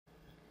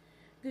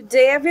Good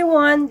day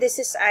everyone, this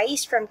is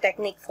Ais from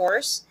Technique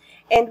Force,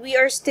 and we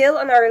are still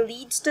on our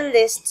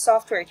Leads2list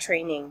software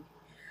training.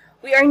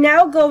 We are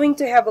now going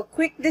to have a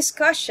quick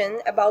discussion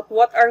about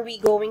what are we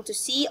going to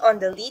see on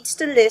the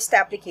Leads2list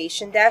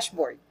application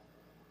dashboard.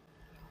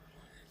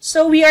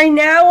 So we are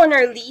now on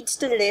our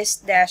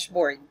Leads2list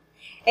dashboard,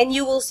 and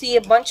you will see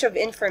a bunch of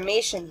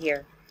information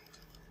here.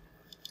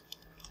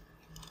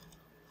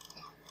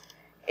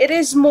 It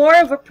is more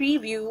of a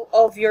preview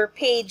of your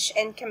page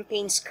and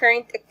campaign's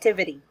current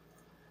activity.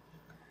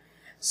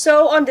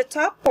 So on the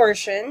top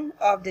portion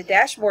of the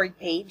dashboard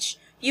page,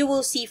 you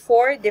will see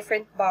 4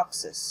 different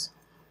boxes.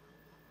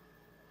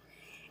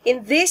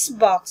 In these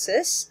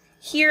boxes,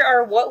 here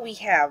are what we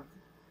have.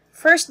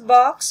 First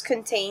box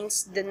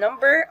contains the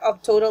number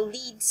of total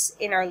leads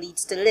in our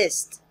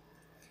Leads2list.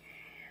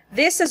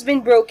 This has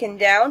been broken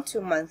down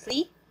to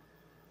monthly,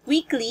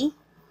 weekly,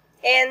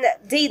 and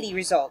daily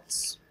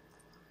results.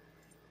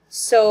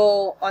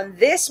 So on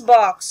this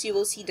box, you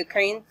will see the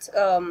current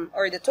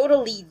or the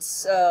total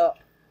leads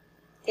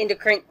in the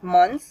current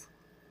month,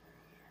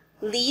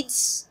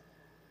 leads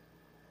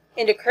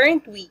in the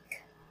current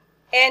week,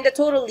 and the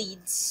total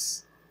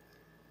leads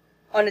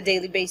on a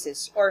daily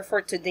basis or for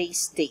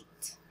today's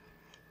date.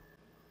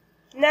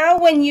 Now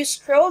when you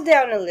scroll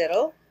down a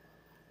little,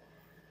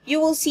 you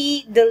will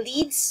see the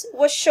leads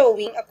was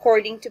showing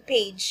according to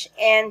page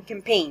and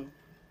campaign,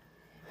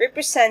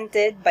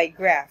 represented by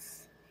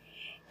graph.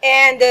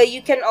 And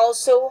you can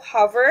also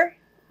hover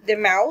the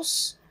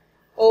mouse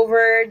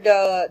over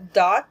the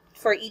dot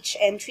for each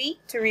entry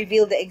to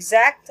reveal the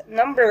exact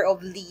number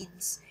of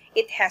leads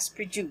it has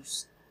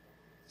produced.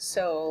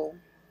 So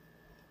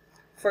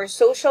for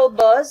social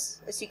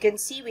buzz, as you can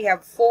see, we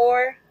have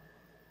 4.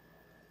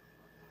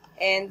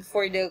 And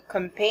for the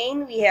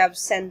campaign, we have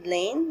send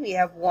lane, we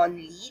have 1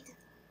 lead.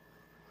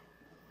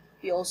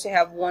 We also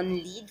have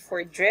 1 lead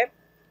for drip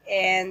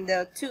and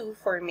 2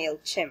 for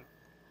MailChimp.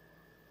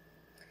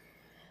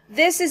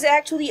 This is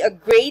actually a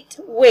great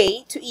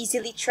way to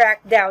easily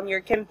track down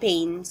your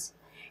campaigns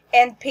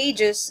and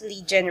pages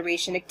lead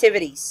generation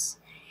activities.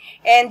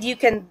 And you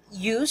can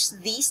use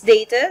these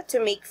data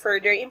to make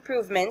further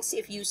improvements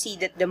if you see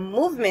that the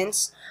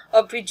movements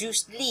of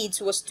produced leads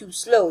was too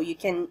slow. You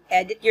can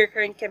edit your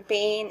current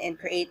campaign and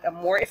create a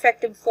more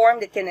effective form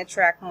that can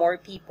attract more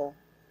people.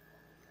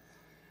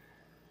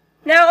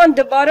 Now on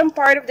the bottom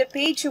part of the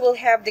page, you will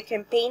have the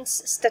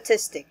campaign's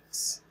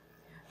statistics.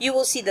 You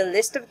will see the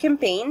list of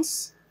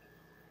campaigns,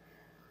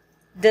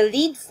 the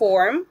lead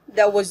form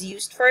that was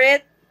used for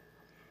it,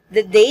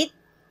 the date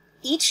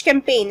each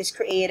campaign is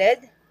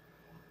created,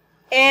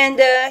 and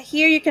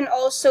here you can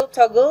also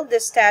toggle the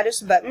status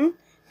button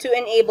to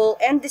enable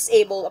and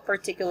disable a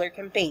particular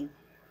campaign.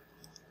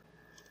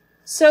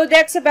 So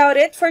that's about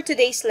it for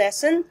today's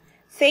lesson.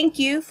 Thank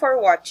you for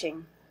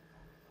watching.